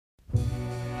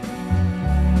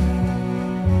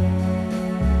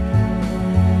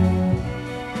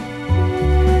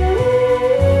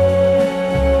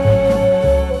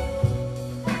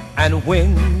And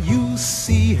when you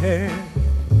see her,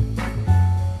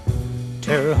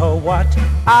 tell her what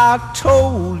I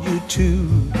told you to.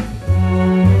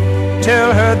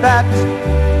 Tell her that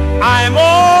I'm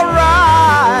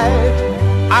alright,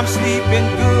 I'm sleeping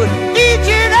good each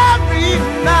and every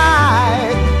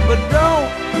night. But don't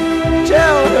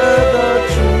tell her the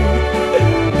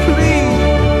truth, please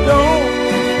don't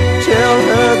tell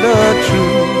her the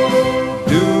truth.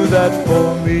 Do that for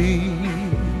me.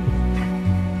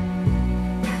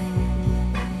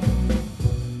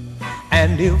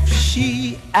 And if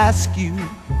she asks you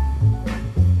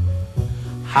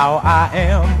how I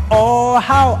am or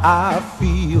how I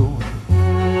feel,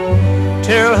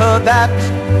 tell her that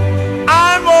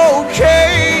I'm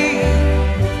okay,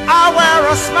 I wear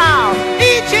a smile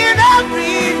each and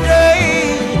every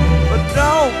day. But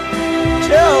don't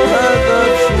tell her the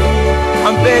truth,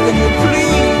 I'm begging you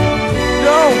please,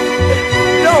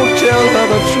 don't tell her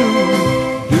the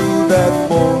truth. Do that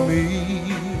for me.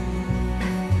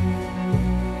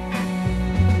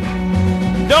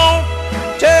 Don't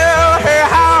tell her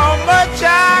how much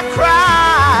I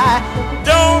cry.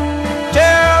 Don't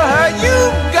tell her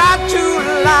you've got to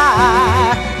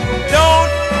lie.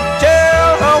 Don't tell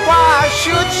her why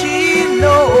should she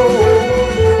know.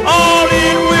 All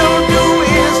it will do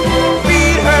is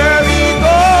feed her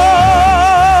ego.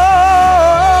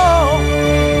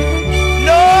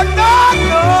 No, no,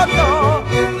 no, no.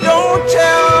 Don't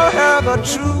tell her the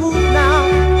truth now.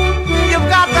 You've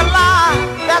got to lie.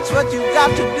 That's what you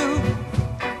got to do.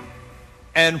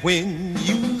 And when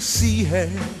you see her,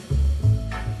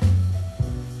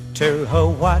 tell her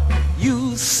what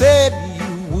you said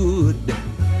you would.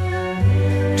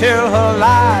 Tell her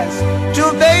lies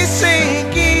till they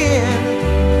sink in.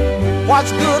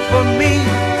 What's good for me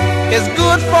is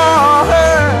good for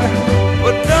her.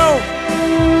 But don't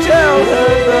tell her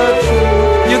the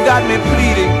truth. You got me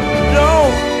pleading.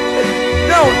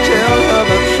 Don't tell her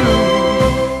the truth.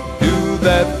 Do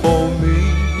that for me.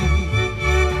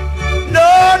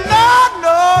 No, no,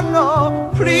 no, no,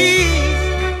 please.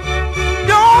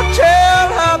 Don't tell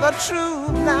her the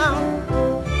truth now.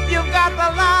 You've got to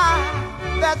lie.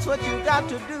 That's what you got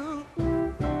to do.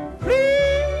 Please.